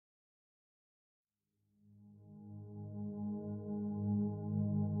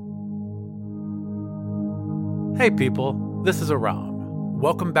Hey people, this is Aram.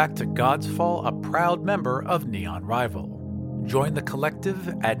 Welcome back to God's Fall, a proud member of Neon Rival. Join the collective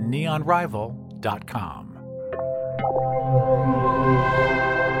at neonrival.com.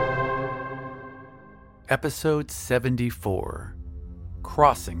 Episode 74,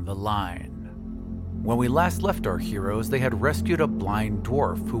 Crossing the Line. When we last left our heroes, they had rescued a blind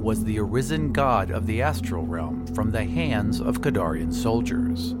dwarf who was the arisen god of the astral realm from the hands of Kadarian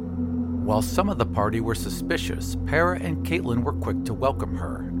soldiers. While some of the party were suspicious, Para and Caitlin were quick to welcome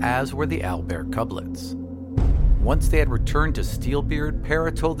her, as were the owlbear cublets. Once they had returned to Steelbeard,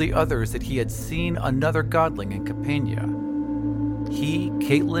 Para told the others that he had seen another godling in Campania. He,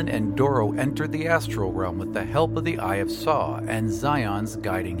 Caitlin, and Doro entered the astral realm with the help of the Eye of Saw and Zion's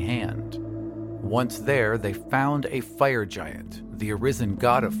guiding hand. Once there, they found a fire giant, the arisen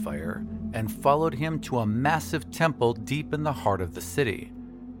god of fire, and followed him to a massive temple deep in the heart of the city.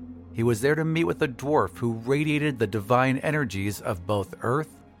 He was there to meet with a dwarf who radiated the divine energies of both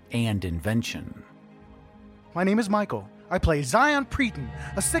earth and invention. My name is Michael. I play Zion Preeton,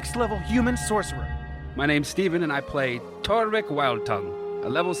 a 6th level human sorcerer. My name's Steven, and I play Torvik Wildtongue, a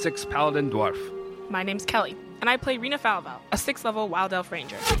level 6 paladin dwarf. My name's Kelly, and I play Rena Falval, a 6th level wild elf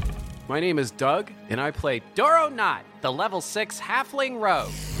ranger. My name is Doug, and I play Doro Knot, the level 6 halfling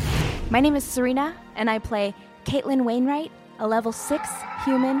rogue. My name is Serena, and I play Caitlin Wainwright, a level 6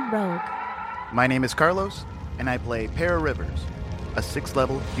 human rogue. My name is Carlos, and I play Para Rivers, a 6th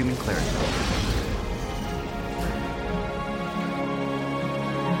level human cleric.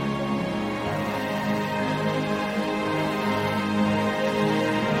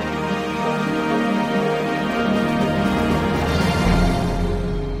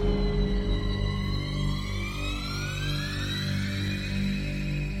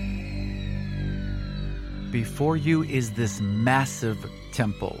 Before you is this massive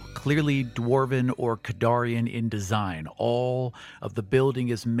temple, clearly dwarven or Kadarian in design. All of the building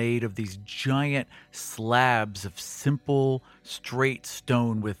is made of these giant slabs of simple, straight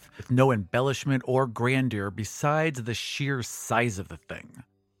stone with no embellishment or grandeur besides the sheer size of the thing.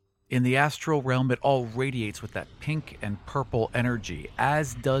 In the astral realm, it all radiates with that pink and purple energy,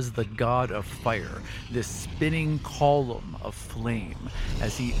 as does the god of fire, this spinning column of flame,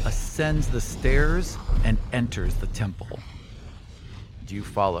 as he ascends the stairs and enters the temple. Do you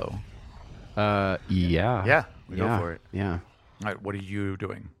follow? Yeah. Yeah, we go for it. Yeah. All right, what are you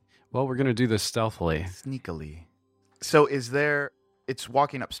doing? Well, we're going to do this stealthily. Sneakily. So it's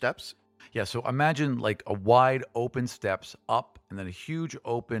walking up steps? Yeah, so imagine like a wide open steps up and then a huge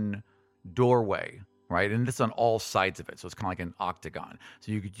open doorway, right? And it's on all sides of it, so it's kind of like an octagon.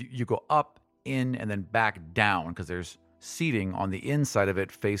 So you go up, in, and then back down because there's seating on the inside of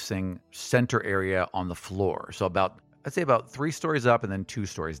it facing center area on the floor. So I'd say about 3 stories up and then 2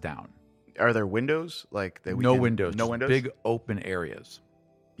 stories down. Are there windows? No windows. No just windows? Big open areas.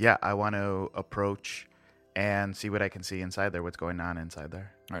 Yeah, I want to approach and see what I can see inside there, what's going on inside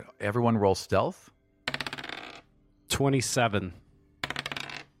there. All right, everyone roll stealth. 27.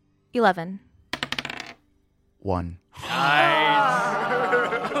 11. 1.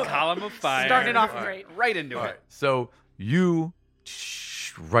 Nice. Column of fire. Started off great. Right into it. So you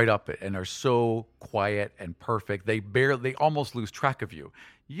right up it and are so quiet and perfect. They almost lose track of you.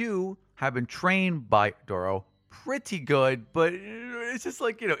 You have been trained by Doro pretty good, but it's just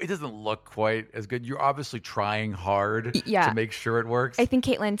like, it doesn't look quite as good. You're obviously trying hard to make sure it works. I think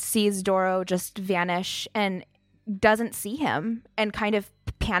Caitlin sees Doro just vanish and doesn't see him and kind of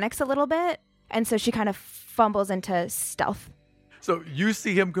panics a little bit. And so she kind of fumbles into stealth. So you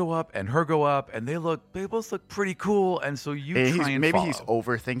see him go up and her go up, and they both look pretty cool. And so you try and maybe follow. he's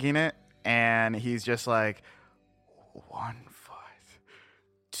overthinking it, and he's just like 1 foot,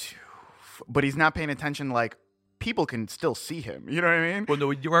 2 foot, but he's not paying attention. Like people can still see him. You know what I mean? Well, no,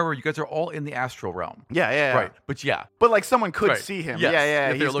 you remember you guys are all in the astral realm. Yeah. Right, but yeah. But like someone could Right. see him. Yes, Yeah.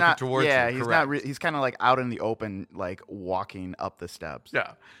 if they're He's looking not towards Yeah, you, he's correct. not. He's kind of like out in the open, like walking up the steps.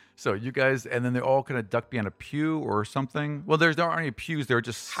 Yeah. So you guys, and then they're all kind of ducked behind a pew or something. Well, there aren't any pews. There are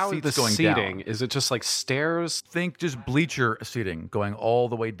just How seats the going seating? down. Is it just like stairs? Think just bleacher seating going all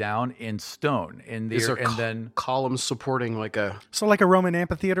the way down in stone. Is there And then columns supporting like a... So like a Roman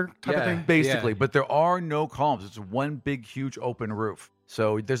amphitheater type of thing? basically, Yeah. but there are no columns. It's one big, huge open roof.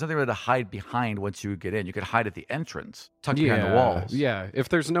 So there's nothing really to hide behind once you get in. You could hide at the entrance, tucked behind the walls. Yeah, if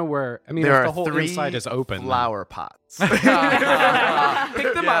there's nowhere... I mean, There if are the whole 3 inside is open... flower pots.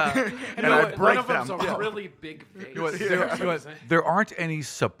 Pick them up. And I break one of them's them. a really big vase. You know what, there aren't any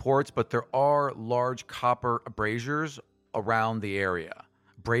supports, but there are large copper braziers around the area.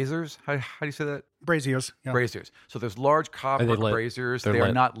 braziers. How do you say that? Braziers. Yeah. Braziers. So there's large copper Are they lit? braziers. They're They are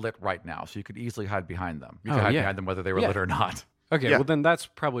lit. not lit right now, so you could easily hide behind them. You Oh, could hide yeah. behind them whether they were Yeah. lit or not. Okay, Yeah. well then that's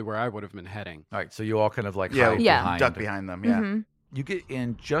probably where I would have been heading. All right, so you all kind of like Yeah, hide Yeah. behind. Duck behind them. Yeah. Mhm. You get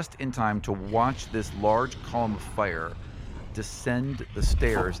in just in time to watch this large column of fire descend the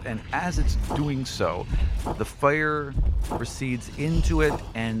stairs, and as it's doing so, the fire proceeds into it,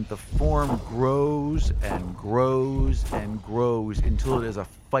 and the form grows and grows and grows until it is a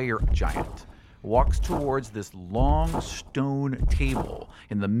fire giant. Walks towards this long stone table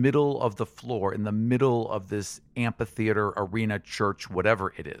in the middle of the floor, in the middle of this amphitheater, arena, church,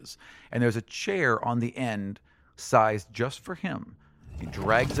 whatever it is. And there's a chair on the end sized just for him. He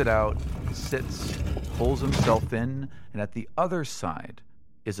drags it out, sits, pulls himself in, and at the other side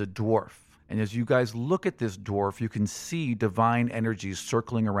is a dwarf. And as you guys look at this dwarf, you can see divine energies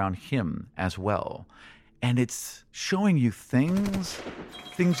circling around him as well. And it's showing you things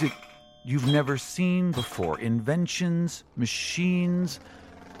that you've never seen before. Inventions, machines,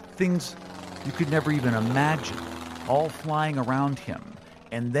 things you could never even imagine, all flying around him.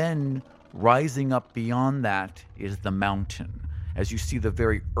 And then rising up beyond that is the mountain, as you see the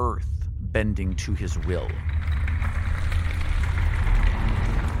very earth bending to his will.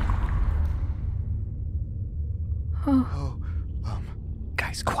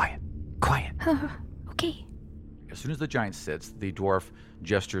 Guys, quiet. Quiet. Okay. As soon as the giant sits, the dwarf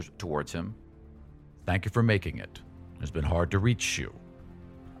gestures towards him. Thank you for making it. It's been hard to reach you.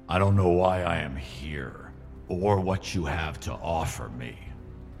 I don't know why I am here, or what you have to offer me.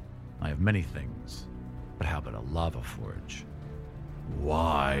 I have many things, but how about a lava forge?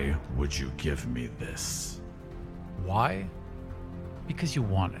 Why would you give me this? Why? Because you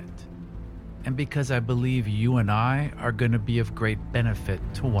want it. And because I believe you and I are going to be of great benefit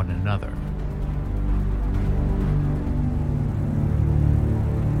to one another.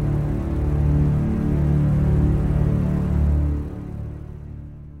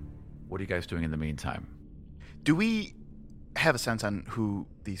 What are you guys doing in the meantime? Do we have a sense on who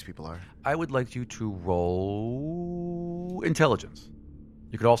these people are? I would like you to roll intelligence.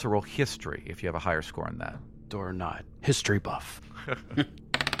 You could also roll history if you have a higher score on that. Or not. History buff.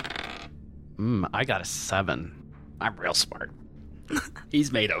 I got a 7. I'm real smart.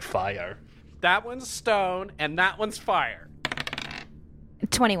 He's made of fire. That one's stone, and that one's fire.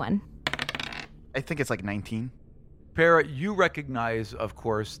 21. I think it's like 19. Para, you recognize, of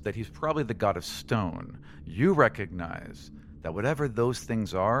course, that he's probably the god of stone. You recognize that whatever those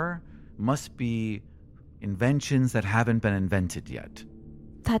things are must be inventions that haven't been invented yet.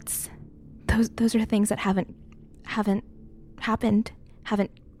 That's those are things that haven't happened,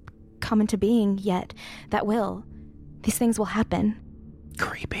 haven't come into being yet. That will. These things will happen.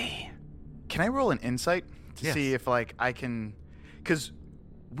 Creepy. Can I roll an insight to Yes. see if like I can, because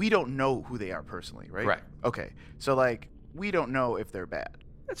we don't know who they are personally, right? Right. Okay. So like we don't know if they're bad.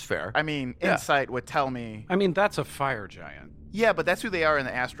 That's fair. I mean, Yeah. insight would tell me. I mean, that's a fire giant. Yeah, but that's who they are in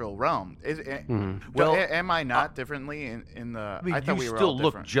the astral realm. Well, Am I not differently in the? I mean, thought you we were still all look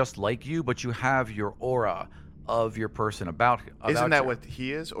different. just like you, but you have your aura of your person about Isn't that you. what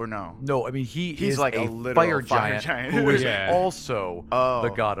he is, or no? No, I mean, he's He's like a a literal fire fire giant, giant. who is Yeah. also Oh. the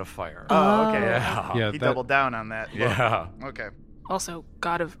god of fire. Oh, okay. Yeah. Yeah, He that- doubled down on that. look. Yeah. Okay. Also,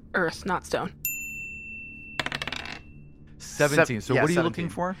 god of earth, not stone. 17. So yeah, what are you 17. looking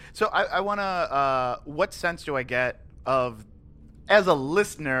for? So I want to. What sense do I get of? As a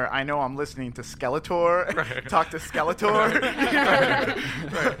listener, I know I'm listening to Skeletor talk to Skeletor.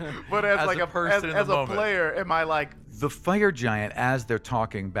 Right. But as, As like a person in the as a moment. player, am I like? The fire giant, as they're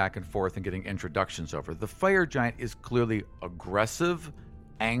talking back and forth and getting introductions over, the fire giant is clearly aggressive,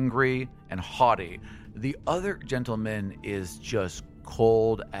 angry, and haughty. The other gentleman is just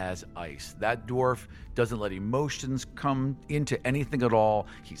cold as ice. That dwarf doesn't let emotions come into anything at all.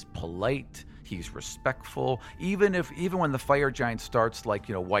 He's polite. He's respectful. Even when the fire giant starts, like,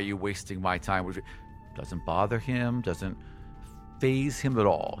 why are you wasting my time? Which doesn't bother him, doesn't faze him at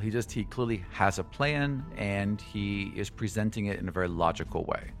all. He clearly has a plan, and he is presenting it in a very logical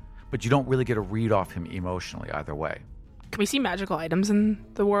way. But you don't really get a read off him emotionally either way. Can we see magical items in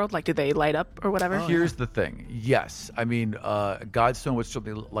the world? Like, do they light up or whatever? Here's the thing. Yes. I mean, Godstone would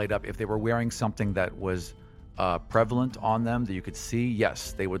certainly light up. If they were wearing something that was prevalent on them that you could see,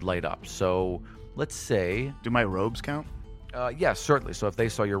 yes, they would light up. So let's say... Do my robes count? Yes, certainly. So if they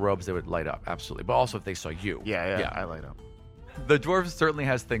saw your robes, they would light up. Absolutely. But also if they saw you. Yeah. I light up. The dwarf certainly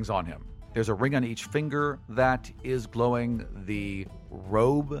has things on him. There's a ring on each finger that is glowing. The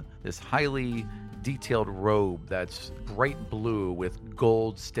robe, this highly detailed robe that's bright blue with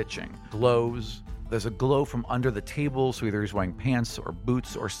gold stitching, glows. There's a glow from under the table, so either he's wearing pants or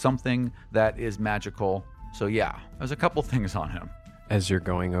boots or something that is magical. So yeah, there's a couple things on him. As you're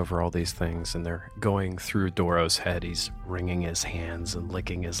going over all these things and they're going through Doro's head, he's wringing his hands and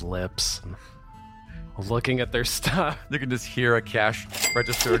licking his lips and looking at their stuff. You can just hear a cash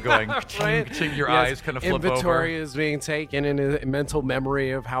register going, ka-ching, ka-ching, your eyes kind of flip Inventory over. is being taken in a mental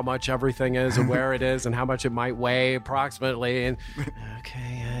memory of how much everything is and where it is and how much it might weigh approximately. And okay,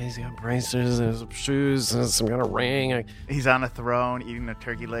 yeah, he's got braces and some shoes and some kind of ring. He's on a throne eating a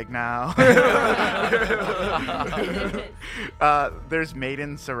turkey leg now. There's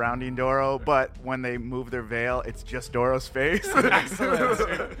maidens surrounding Doro, but when they move their veil, it's just Doro's face.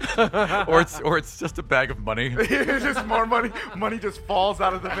 or it's just a bag of money. It's just more money. Money just falls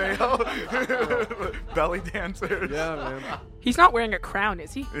out of the veil. Belly dancer. Yeah, man. He's not wearing a crown,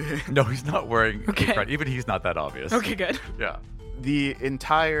 is he? No, he's not wearing Okay. a crown. Even he's not that obvious. Okay, good. Yeah. The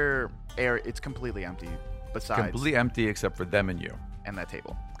entire area, it's completely empty besides Completely empty except for them and you. and that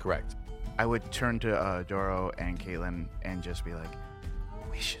table. Correct. I would turn to Doro and Caitlin and just be like,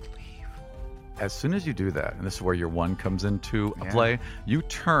 we should leave. As soon as you do that, and this is where your one comes into Yeah. play, you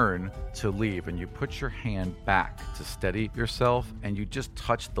turn to leave and you put your hand back to steady yourself and you just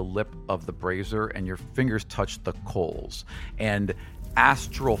touch the lip of the brazier and your fingers touch the coals. And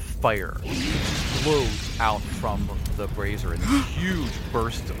astral fire explodes out from the brazier in a huge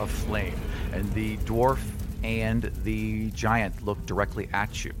burst of flame. And the dwarf and the giant look directly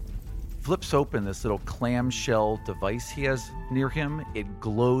at you. Flips open this little clamshell device he has near him. It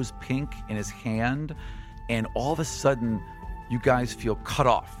glows pink in his hand, and all of a sudden, you guys feel cut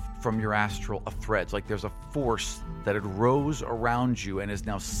off from your astral threads. Like there's a force that had rose around you and has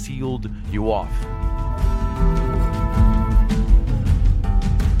now sealed you off.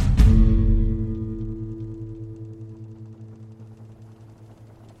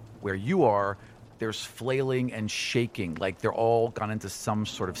 Where you are, there's flailing and shaking, like they're all gone into some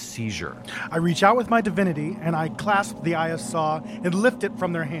sort of seizure. I reach out with my divinity and I clasp the Eye of Saw and lift it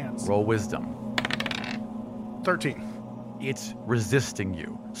from their hands. Roll wisdom. 13. It's resisting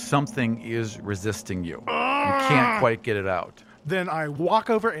you. Something is resisting you. You can't quite get it out. Then I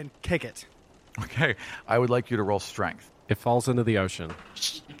walk over and kick it. Okay, I would like you to roll strength. It falls into the ocean.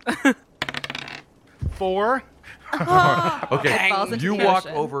 4. Okay, falls into you the walk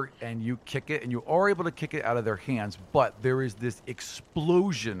ocean. over and you kick it, and you are able to kick it out of their hands, but there is this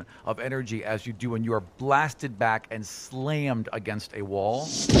explosion of energy as you do, and you are blasted back and slammed against a wall.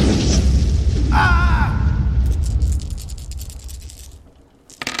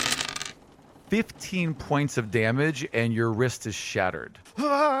 15 points of damage, and your wrist is shattered.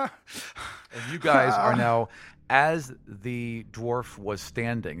 And you guys are now, as the dwarf was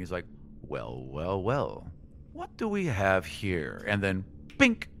standing, he's like, well, well, well, what do we have here? And then,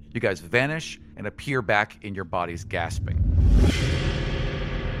 bink, you guys vanish and appear back in your bodies gasping.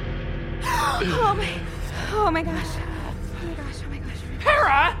 Oh my gosh. Oh my gosh. Oh my gosh.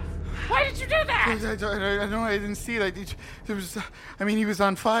 Hera! Why did you do that? I know I didn't see it. He was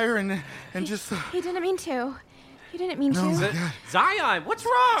on fire and just. He didn't mean to. He didn't mean No. to. Zion, what's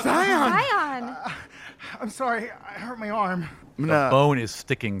wrong? Zion! I'm sorry, I hurt my arm. I'm The gonna, bone is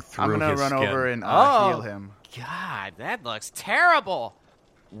sticking through I'm gonna his run skin. over and Oh. heal him. God, that looks terrible.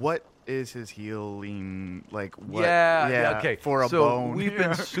 What is his healing like? What? Yeah, okay. For a so bone. we've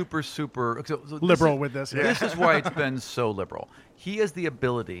been super so Liberal with this. Yeah. This is why it's been so liberal. He has the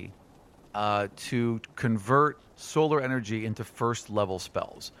ability to convert solar energy into first level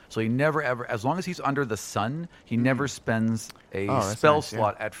spells. So he never ever, as long as he's under the sun, he never spends a Oh, that's spell nice, yeah.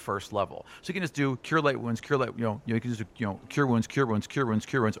 slot at first level. So he can just do cure light wounds, you can just do, cure wounds, cure wounds, cure wounds,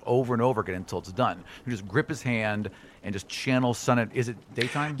 cure wounds over and over again until it's done. You just grip his hand and just channel sun. Is it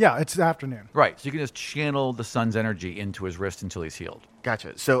daytime? Yeah, it's afternoon. Right. So you can just channel the sun's energy into his wrist until he's healed.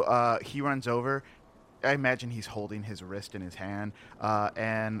 Gotcha. So he runs over. I imagine he's holding his wrist in his hand,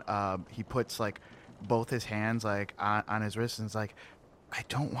 and he puts like both his hands like on his wrist, and is like, "I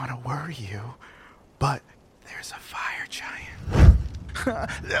don't want to worry you, but there's a fire giant."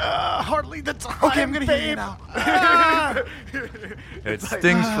 Hardly the time. Okay, I'm gonna heal you now. It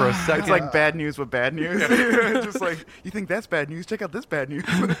stings for a second. It's like bad news with bad news. Just like, you think that's bad news? Check out this bad news.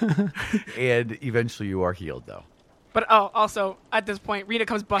 And eventually you are healed, though. But also at this point, Rita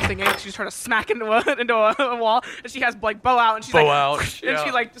comes busting in. She's trying to smack into a wall, and she has like bow out, and she's Bow like, out, and yeah.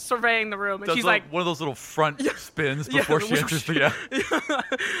 she's like surveying the room, and Does she's like like, one of those little front spins yeah, before she enters the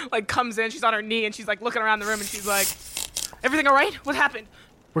like comes in. She's on her knee, and she's like looking around the room, and she's like, "Everything all right? What happened?"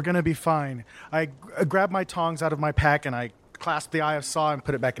 We're gonna be fine. I grab my tongs out of my pack and I clasp the Eye of Saw and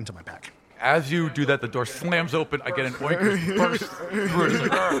put it back into my pack. As you do that, the door slams open again, and Oinkers bursts through.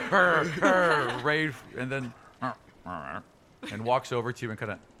 It's like, Ray, and then and walks over to you and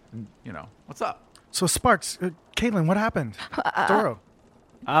kind of, what's up? So Sparks, Caitlin, what happened? Doro.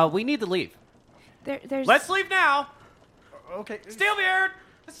 We need to leave. There's. Let's leave now. Okay. Steelbeard,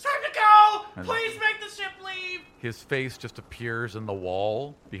 it's time to go. And Please make the ship leave. his face just appears in the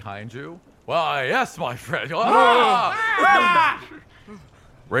wall behind you. Why, yes, my friend. Ah!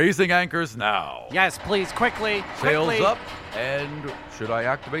 Raising anchors now. Yes, please, quickly. Sails quickly. up, and should I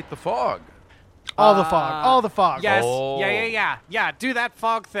activate the fog? All the fog. All the fog. Yes. Oh. Yeah. Do that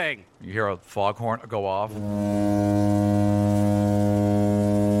fog thing. You hear a foghorn go off.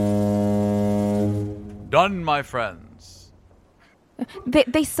 Done, my friends.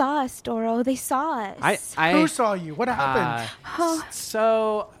 They saw us, Doro. They saw us. Who saw you? What happened?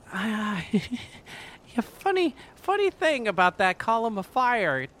 Funny thing about that column of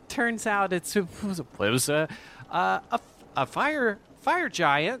fire. It turns out it was a fire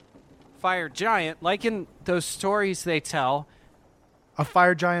giant, like in those stories they tell. A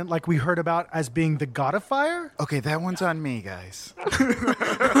fire giant like we heard about as being the god of fire? Okay, that one's on me, guys.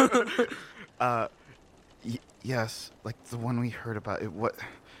 Yes, like the one we heard about. Well,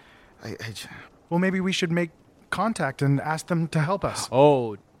 maybe we should make contact and ask them to help us.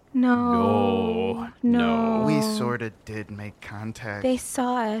 Oh, No. We sort of did make contact. They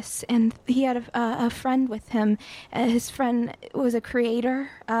saw us, and he had a friend with him. His friend was a creator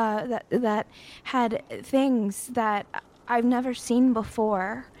that had things that I've never seen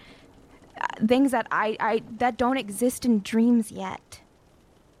before. Things that that don't exist in dreams yet.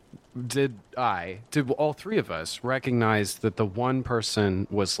 did all three of us recognize that the one person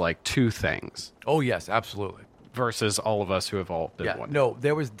was like two things Oh, yes, absolutely. versus all of us who have all been Yeah, one? no,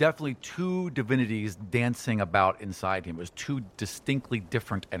 there was definitely two divinities dancing about inside him. It was two distinctly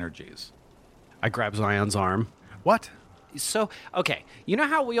different energies. I grab Zion's arm. What? So, okay, you know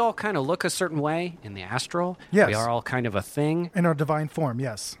how we all kind of look a certain way in the astral? Yes. We are all kind of a thing. In our divine form,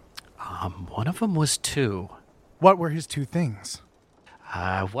 yes. One of them was two. What were his two things?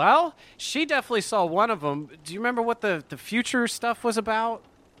 Well, she definitely saw one of them. Do you remember what the future stuff was about?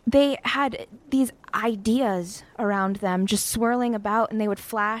 They had these ideas around them just swirling about, and they would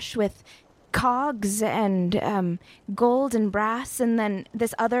flash with cogs and gold and brass, and then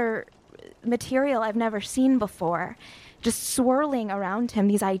this other material I've never seen before, just swirling around him,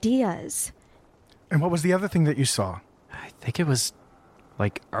 these ideas. And what was the other thing that you saw? I think it was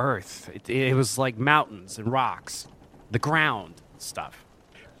like Earth. It was like mountains and rocks, the ground stuff.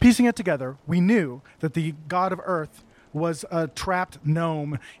 Piecing it together, we knew that the god of Earth was a trapped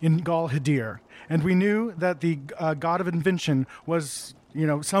gnome in Gal Hadir. And we knew that the god of invention was,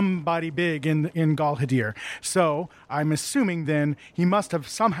 somebody big in Gal Hadir. So I'm assuming then he must have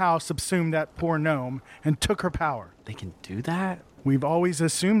somehow subsumed that poor gnome and took her power. They can do that? We've always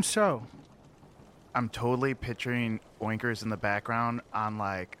assumed so. I'm totally picturing Oinkers in the background on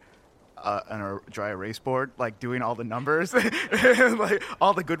like on a dry erase board, like doing all the numbers, like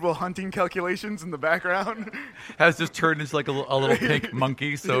all the Goodwill Hunting calculations in the background. Has just turned into like a little pink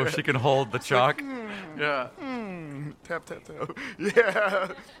monkey so she can hold the chalk. Yeah. Tap, tap,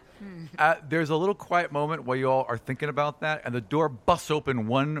 tap. Yeah. There's a little quiet moment where you all are thinking about that, and the door busts open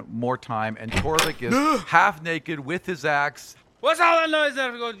one more time, and Torvik is half naked with his axe. What's all that noise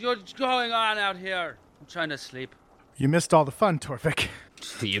that's going on out here? I'm trying to sleep. You missed all the fun, Torvik.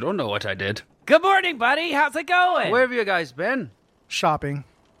 You don't know what I did. Good morning, buddy. How's it going? Where have you guys been? Shopping.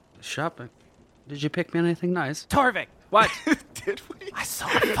 Shopping. Did you pick me anything nice? Torvik. What? Did we? I saw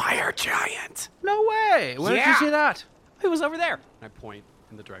a fire giant. No way. Where did you Yeah. see that? It was over there. I point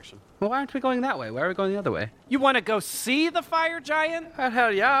in the direction. Well, why aren't we going that way? Why are we going the other way? You want to go see the fire giant?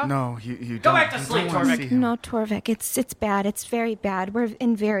 Hell yeah. No, you Go don't. back to you sleep, don't wanna Torvik. see him. No, Torvik, it's bad. It's very bad. We're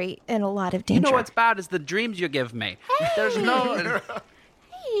in a lot of You danger. know what's bad is the dreams you give me. There's no...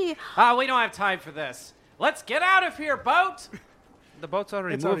 Hey, We don't have time for this. Let's get out of here, boat. The boat's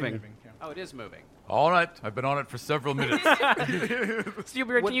already It's moving. already moving. Yeah. Oh, it is moving. All right, I've been on it for several minutes.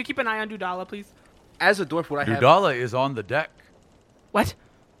 Steelbeard, can you keep an eye on Dudala, please? As a dwarf, would I have... Dudala is on the deck. What?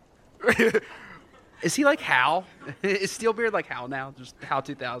 Is he like Hal? Is Steelbeard like Hal now? Just Hal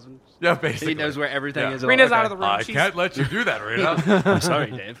 2000? Yeah, basically. He knows where everything Yeah. is. Rena's Okay. out of the room. I She's- can't let you do that, Rena. I'm sorry,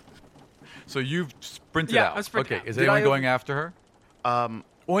 Dave. So you've sprinted Yeah, out. I'm sprinting Okay, out. is Did anyone I- going after her?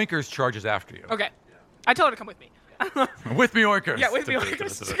 Oinkers charges after you. Okay. I told her to come with me. With me, Oinkers. Yeah, with me,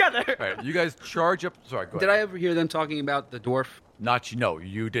 Oinkers, together. All right, you guys charge up. Sorry, go Did I ahead. ever hear them talking about the dwarf? No,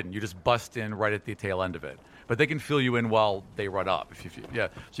 you didn't. You just bust in right at the tail end of it. But they can fill you in while they run up. Yeah.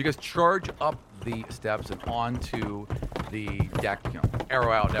 So you guys charge up the steps and onto the deck,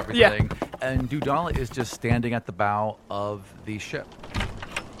 arrow out and everything. And Dudala is just standing at the bow of the ship.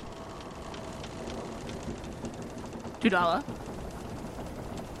 Dudala,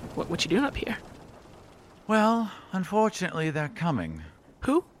 what you doing up here? Well, unfortunately, they're coming.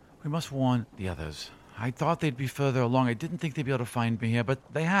 Who? We must warn the others. I thought they'd be further along. I didn't think they'd be able to find me here, but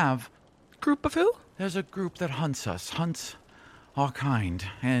they have. Group of who? There's a group that hunts us, hunts our kind,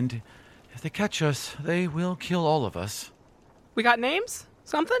 and if they catch us, they will kill all of us. We got names?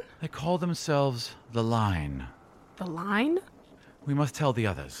 Something? They call themselves the Line. The Line? We must tell the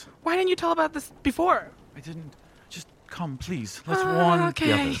others. Why didn't you tell about this before? I didn't. Just come, please. Let's warn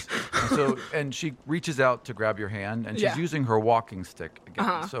okay. the others. And she reaches out to grab your hand, and she's using her walking stick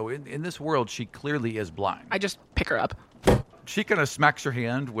again. So in this world, she clearly is blind. I just pick her up. She kind of smacks your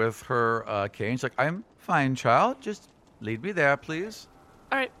hand with her cane. She's like, I'm fine, child. Just lead me there, please.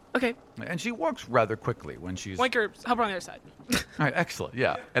 All right, okay. And she walks rather quickly when she's... Oinker, help her on the other side. All right, excellent,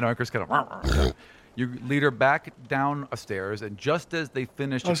 yeah. And Oinker's kind of... You lead her back down a stairs, and just as they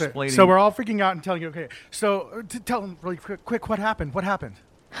finish explaining... So we're all freaking out and telling you, okay. So tell them really quick, what happened? What happened?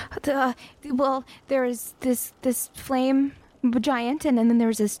 Well, there was this flame giant, and then there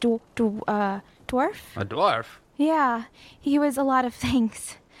was this dwarf. A dwarf? Yeah, he was a lot of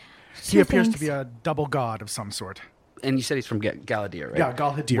things. He appears to be a double god of some sort. And you said he's from Galadir, right? Yeah,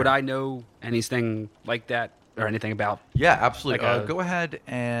 Galhadir. Would I know anything like that or anything about? Yeah, absolutely. Like Go ahead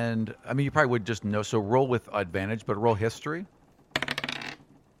and... I mean, you probably would just know, so roll with advantage, but roll history.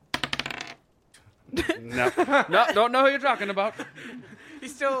 No, don't know who you're talking about.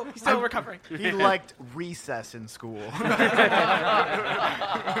 He's still recovering. He liked recess in school. I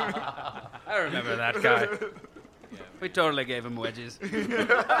remember that guy. We totally gave him wedges.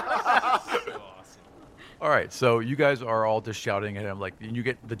 All right, so you guys are all just shouting at him, like, and you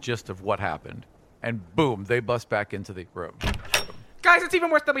get the gist of what happened. And boom, they bust back into the room. Guys, it's even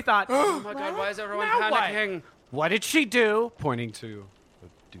worse than we thought. Oh my god, why is everyone Now what? panicking? What did she do? Pointing to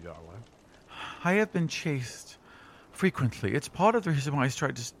the Dudala. I have been chased frequently. It's part of the reason why I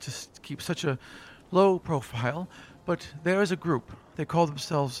tried to keep such a low profile. But there is a group. They call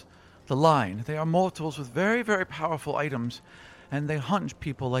themselves the Line. They are mortals with very, very powerful items, and they hunt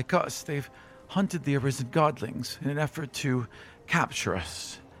people like us. They've hunted the arisen godlings in an effort to capture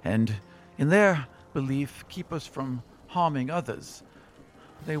us, and in their belief, keep us from harming others.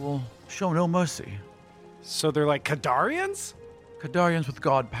 They will show no mercy. So they're like Kadarians? Kadarians with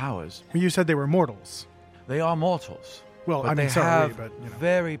god powers. You said they were mortals. They are mortals. Well, but I mean, they so are we, have but, you know.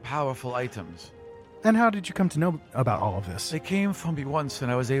 very powerful items. And how did you come to know about all of this? They came for me once,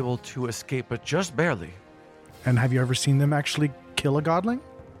 and I was able to escape, but just barely. And have you ever seen them actually kill a godling?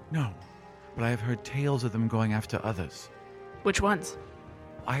 No, but I have heard tales of them going after others. Which ones?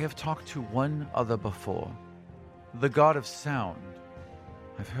 I have talked to one other before. The god of sound.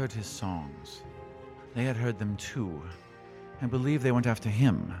 I've heard his songs. They had heard them too, and believe they went after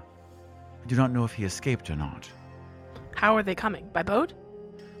him. I do not know if he escaped or not. How are they coming? By boat?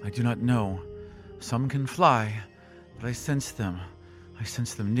 I do not know. Some can fly, but I sense them. I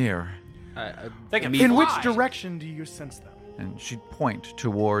sense them near. In which direction do you sense them? And she'd point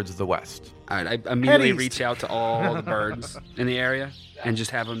towards the west. All right, I immediately Head east. reach out to all the birds in the area and just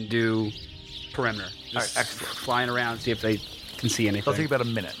have them do perimeter. Just excellent. Flying around, see if they can see anything. It'll take about a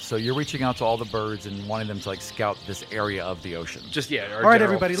minute. So you're reaching out to all the birds and wanting them to like scout this area of the ocean. Just, yeah. All right,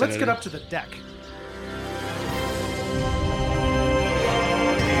 everybody, let's get up to the deck.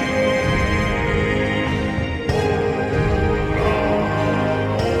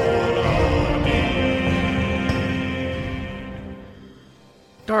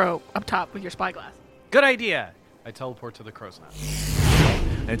 Doro, up top with your spyglass. Good idea. I teleport to the crow's nest.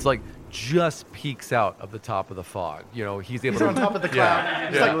 And it's like just peeks out of the top of the fog. You know, he's able He's to on top of the cloud.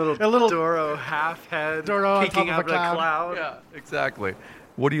 It's Yeah. like a little Doro half head Doro on peeking top out of a cloud. Yeah, exactly.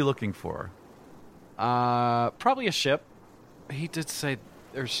 What are you looking for? Probably a ship. He did say,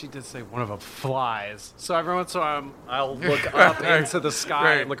 or she did say, one of them flies. So every once in a while, I'll look up into the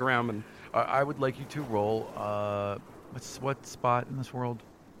sky and look around. And I would like you to roll. What spot in this world?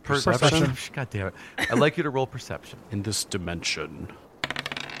 Perception. God damn it! I'd like you to roll perception. in this dimension,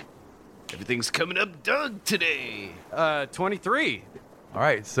 Everything's coming up Doug today. 23. All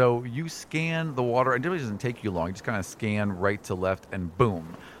right, so you scan the water, and it doesn't take you long. You just kind of scan right to left, and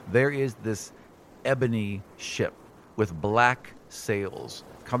boom, there is this ebony ship with black sails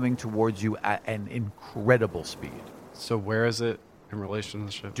coming towards you at an incredible speed. So where is it in relation to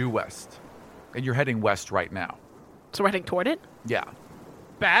the ship? Due west, and you're heading west right now. So we're heading toward it? Yeah.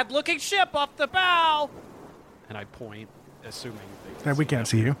 Bad-looking ship off the bow. And I point. assuming That we can't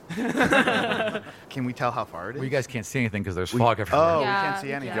see you. Can we tell how far it is? Well, you guys can't see anything because there's fog everywhere. Oh, Yeah, we can't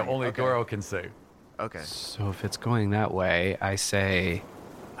see anything. Yeah, only Okay. Doro can see. Okay. So if it's going that way, I say,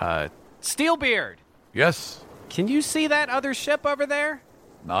 Steelbeard, Yes, can you see that other ship over there?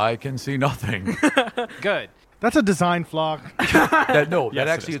 I can see nothing. Good. That's a design flaw. That Yes, it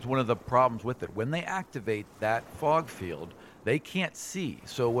actually is. is one of the problems with it. When they activate that fog field, they can't see.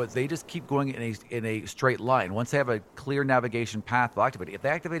 So they just keep going in a straight line. Once they have a clear navigation path, they'll activate it. If they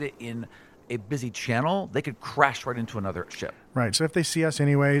activate it in a busy channel, they could crash right into another ship. Right. So if they see us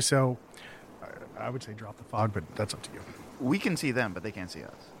anyway, so I would say drop the fog, but that's up to you. We can see them, but they can't see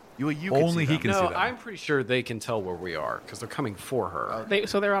us. You can Only see he them. can see No, them. I'm pretty sure they can tell where we are because they're coming for her.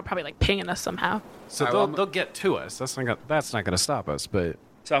 So they're all probably like pinging us somehow. So All right, they'll get to us. That's not gonna stop us. But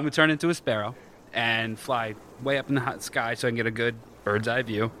So I'm gonna turn into a sparrow and fly way up in the hot sky so I can get a good bird's eye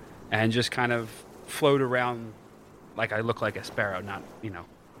view, and just kind of float around like I look like a sparrow, not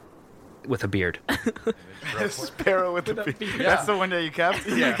with a beard. Sparrow with the beard. That's the one that you kept?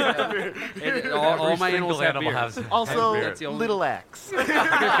 Yeah. all my single animals have animal beards. has- Also, That's the only- little axe.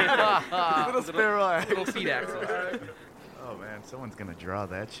 little sparrow axe. Little feet axles. Oh, man. Someone's going to draw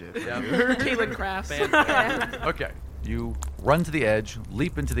that shit. Caitlin Crafts. Okay. You run to the edge,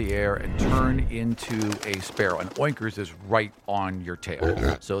 leap into the air, and turn into a sparrow. And Oinkers is right on your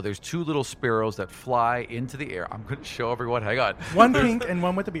tail. So there's two little sparrows that fly into the air. I'm going to show everyone. Hang on. One pink and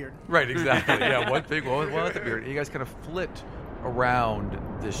one with a beard. Right, exactly. Yeah, one big one with the beard. And you guys kind of flit around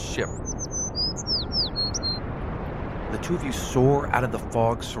this ship. The two of you soar out of the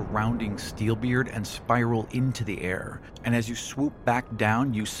fog surrounding Steelbeard and spiral into the air. And as you swoop back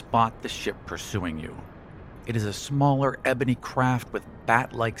down, you spot the ship pursuing you. It is a smaller ebony craft with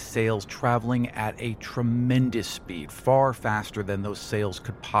bat-like sails traveling at a tremendous speed, far faster than those sails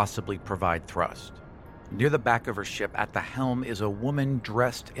could possibly provide thrust. Near the back of her ship, at the helm, is a woman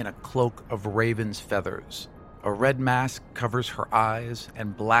dressed in a cloak of raven's feathers. A red mask covers her eyes,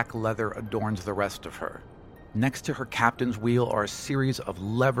 and black leather adorns the rest of her. Next to her captain's wheel are a series of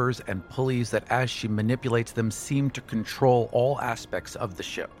levers and pulleys that, as she manipulates them, seem to control all aspects of the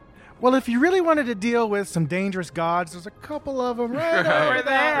ship. Well, if you really wanted to deal with some dangerous gods, there's a couple of them right Over over there.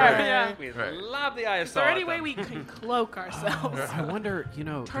 there. Yeah. We love the eye of Is there any way we can cloak ourselves? I wonder,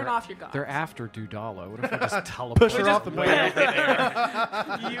 Turn off your gods. They're after Dudala. What if we just teleport? Push her off the boat.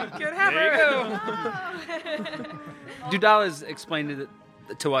 You can have her. Dudal has explained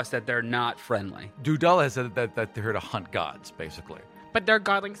to us that they're not friendly. Dudala has said that they're here to hunt gods, basically. But they're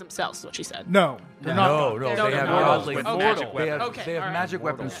godlings themselves, is what she said. No, they're not. No, gods. they have mortals godly with mortal. magic They have, weapons. they have Okay, all magic right.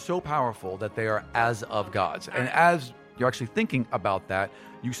 weapons so powerful that they are as of gods. And as you're actually thinking about that,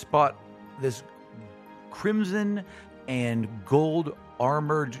 you spot this crimson and gold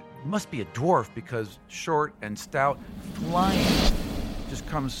armored, must be a dwarf because short and stout, flying, just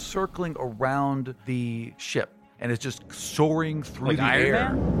comes circling around the ship and is just soaring through Like the Iron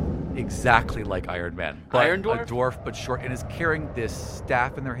air. Man? Exactly like Iron Man. But Iron Dwarf? A dwarf, but short, and is carrying this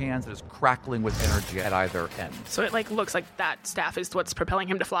staff in their hands that is crackling with energy at either end. So it looks like that staff is what's propelling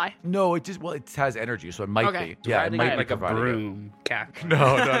him to fly. No, it has energy, so it might Okay. be. Yeah, it might be like a providing it. broom cat.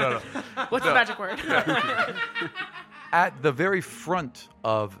 No. What's the magic word? At the very front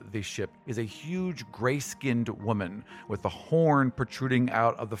of the ship is a huge gray-skinned woman with a horn protruding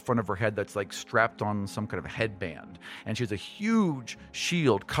out of the front of her head that's like strapped on some kind of headband. And she has a huge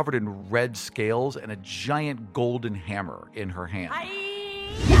shield covered in red scales and a giant golden hammer in her hand.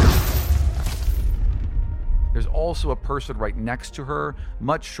 There's also a person right next to her,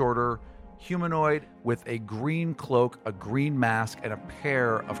 much shorter, humanoid with a green cloak, a green mask, and a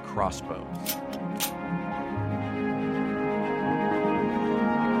pair of crossbows.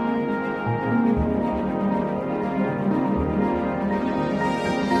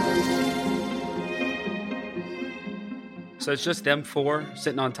 So it's just them four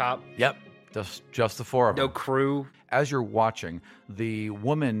sitting on top. Yep, just the four of them. No crew. As you're watching, the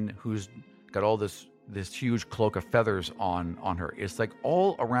woman who's got all this huge cloak of feathers on her, it's like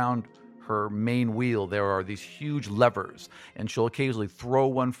all around her main wheel there are these huge levers, and she'll occasionally throw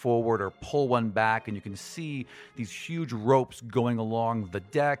one forward or pull one back, and you can see these huge ropes going along the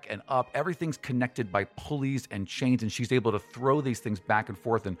deck and up. Everything's connected by pulleys and chains, and she's able to throw these things back and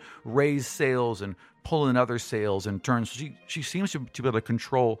forth and raise sails and pull in other sails and turn. So she seems to be able to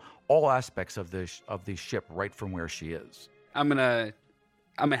control all aspects of the ship right from where she is. I'm gonna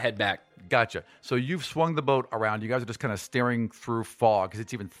head back. Gotcha. So you've swung the boat around. You guys are just kind of staring through fog because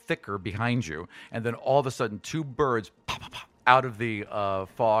it's even thicker behind you. And then all of a sudden, two birds pop out of the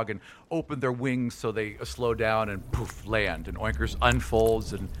fog and open their wings so they slow down and poof, land. And Oinkers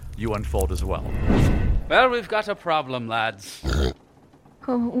unfolds and you unfold as well. Well, we've got a problem, lads.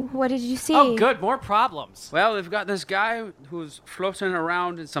 Oh, what did you see? Oh, good. More problems. Well, we've got this guy who's floating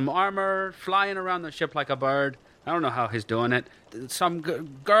around in some armor, flying around the ship like a bird. I don't know how he's doing it. Some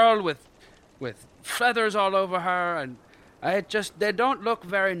girl with feathers all over her, and they don't look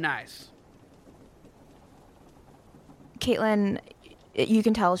very nice. Caitlin, you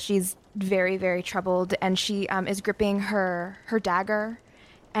can tell she's very, very troubled, and she is gripping her dagger,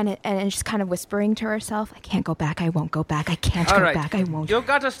 and she's kind of whispering to herself, "I can't go back. I won't go back. I can't All go right. back. I won't." You've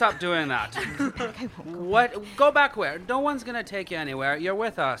got to stop doing that. What? Go back where? No one's gonna take you anywhere. You're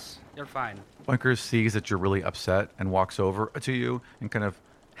with us. You're fine. Bunker sees that you're really upset and walks over to you and kind of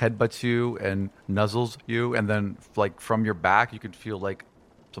headbutts you and nuzzles you, and then like from your back you could feel like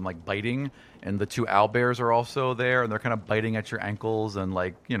some like biting, and the two owlbears are also there, and they're kind of biting at your ankles and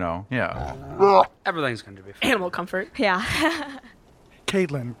like, yeah. Everything's going to be fine. Animal comfort. Yeah.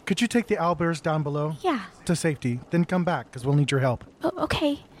 Caitlin, could you take the owlbears down below? Yeah. To safety, then come back, because we'll need your help. Oh,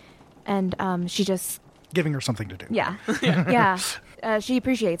 okay. And she just... Giving her something to do. Yeah. Yeah. She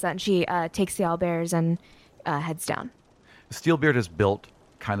appreciates that, and she takes the owlbears and heads down. Steelbeard has built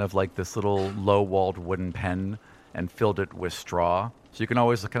kind of like this little low-walled wooden pen and filled it with straw, so you can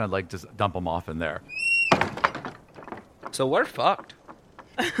always kind of like just dump them off in there. So we're fucked.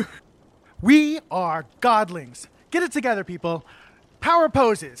 We are godlings. Get it together, people. Power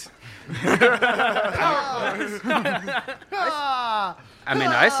poses. I mean,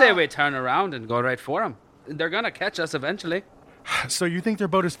 I say we turn around and go right for them. They're going to catch us eventually. So you think their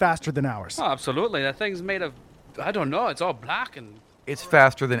boat is faster than ours? Oh, absolutely. That thing's made of, I don't know, it's all black and... It's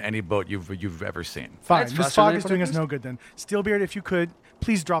faster than any boat you've ever seen. Fine. It's This faster fog than is doing us anything. no good then. Steelbeard, if you could,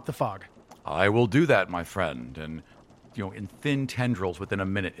 please drop the fog. I will do that, my friend. And, in thin tendrils within a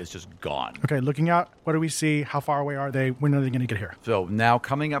minute is just gone. Okay, looking out, what do we see? How far away are they? When are they going to get here? So now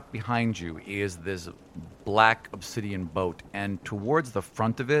coming up behind you is this black obsidian boat, and towards the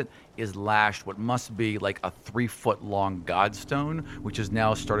front of it is lashed what must be like a 3-foot-long godstone, which has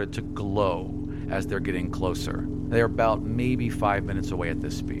now started to glow as they're getting closer. They're about maybe 5 minutes away at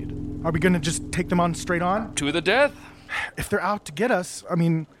this speed. Are we going to just take them on straight on? To the death. If they're out to get us, I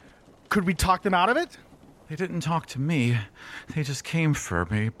mean, could we talk them out of it? They didn't talk to me. They just came for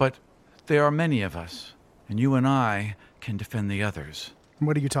me, but there are many of us, and you and I can defend the others.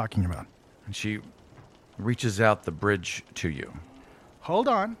 What are you talking about? And she reaches out the bridge to you. Hold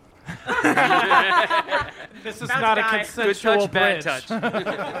on. This is not a Good consensual touch, bad bridge.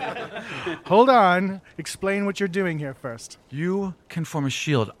 touch. Hold on. Explain what you're doing here first. You can form a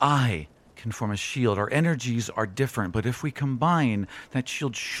shield. I can form a shield. Our energies are different, but if we combine, that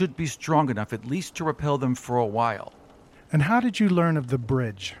shield should be strong enough at least to repel them for a while. And how did you learn of the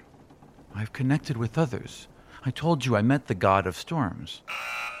bridge? I've connected with others. I told you I met the god of storms.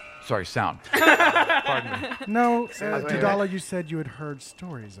 Sorry, sound. Pardon me. No, Dudala, you said you had heard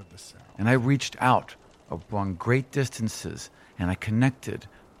stories of the sound. And I reached out along great distances, and I connected.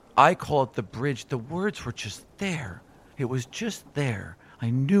 I call it the bridge. The words were just there. It was just there. I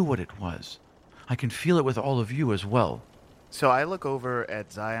knew what it was. I can feel it with all of you as well. So I look over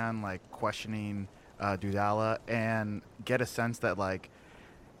at Zion, like, questioning Dudala, and get a sense that, like,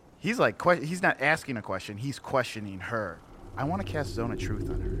 he's not asking a question, he's questioning her. I want to cast Zone of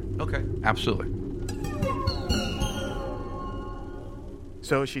Truth on her. Okay. Absolutely.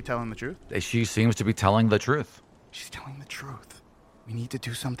 So is she telling the truth? She seems to be telling the truth. She's telling the truth. We need to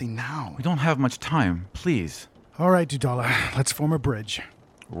do something now. We don't have much time. Please. All right, Dudala, let's form a bridge.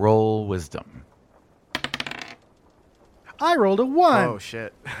 Roll wisdom. I rolled a 1. Oh,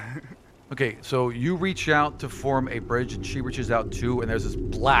 shit. Okay, so you reach out to form a bridge, and she reaches out too, and there's this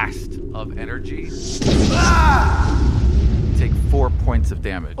blast of energy. Take 4 points of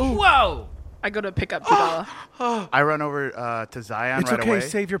damage. Whoa! I go to pick up Dudala. I run over to Zion It's right okay, away.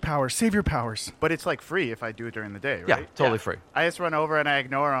 save your powers, save your powers. But it's like free if I do it during the day, right? Yeah, totally free. I just run over and I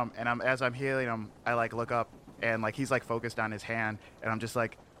ignore him, and as I'm healing him, I like look up and like he's like focused on his hand, and I'm just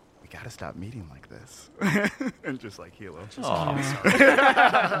like, we gotta stop meeting like this, and just like heal him.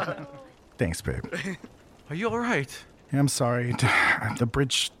 Thanks, babe. Are you all right? Yeah, I'm sorry. The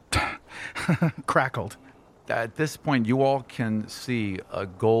bridge crackled. At this point, you all can see a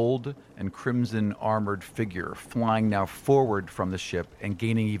gold and crimson armored figure flying now forward from the ship and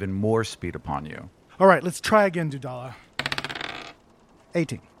gaining even more speed upon you. All right, let's try again, Dudala.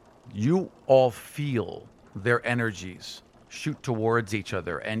 18. You all feel their energies shoot towards each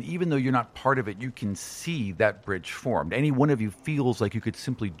other, and even though you're not part of it, you can see that bridge formed. Any one of you feels like you could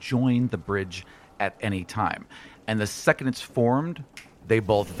simply join the bridge at any time. And the second it's formed, they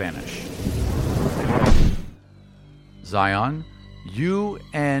both vanish. Zion, You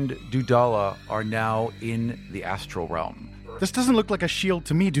and Dudala are now in the astral realm. This doesn't look like a shield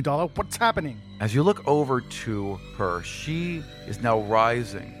to me, Dudala. What's happening? As you look over to her, she is now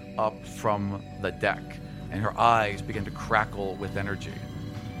rising up from the deck, and her eyes begin to crackle with energy.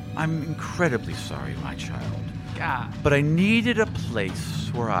 I'm incredibly sorry, my child. God. But I needed a place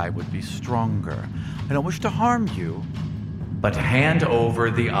where I would be stronger. I don't wish to harm you, but hand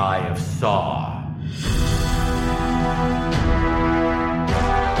over the Eye of Saw.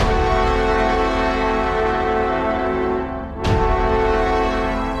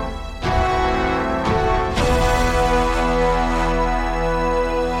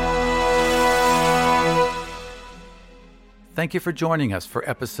 Thank you for joining us for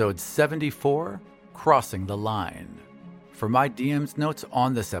episode 74, Crossing the Line. For my DM's notes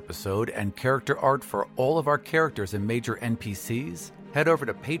on this episode and character art for all of our characters and major NPCs, head over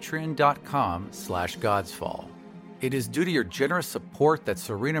to patreon.com/godsfall. It is due to your generous support that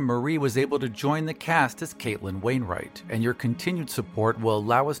Serena Marie was able to join the cast as Caitlin Wainwright, and your continued support will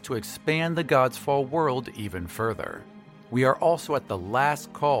allow us to expand the Godsfall world even further. We are also at the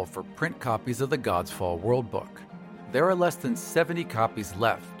last call for print copies of the Godsfall Worldbook. There are less than 70 copies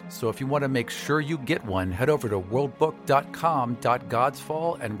left, so if you want to make sure you get one, head over to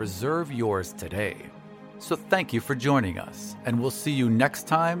worldbook.com.godsfall and reserve yours today. So thank you for joining us, and we'll see you next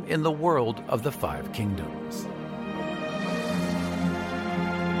time in the world of the Five Kingdoms.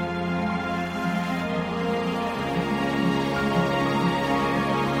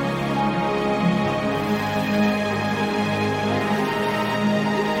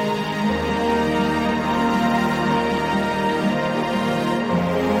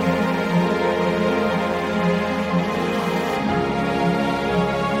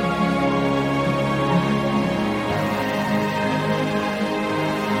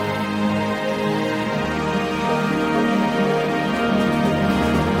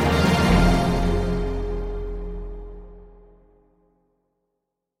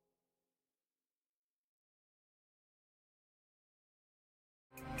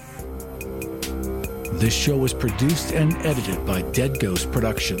 This show was produced and edited by Dead Ghost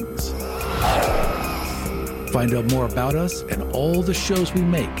Productions. Find out more about us and all the shows we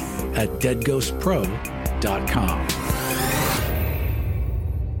make at deadghostpro.com.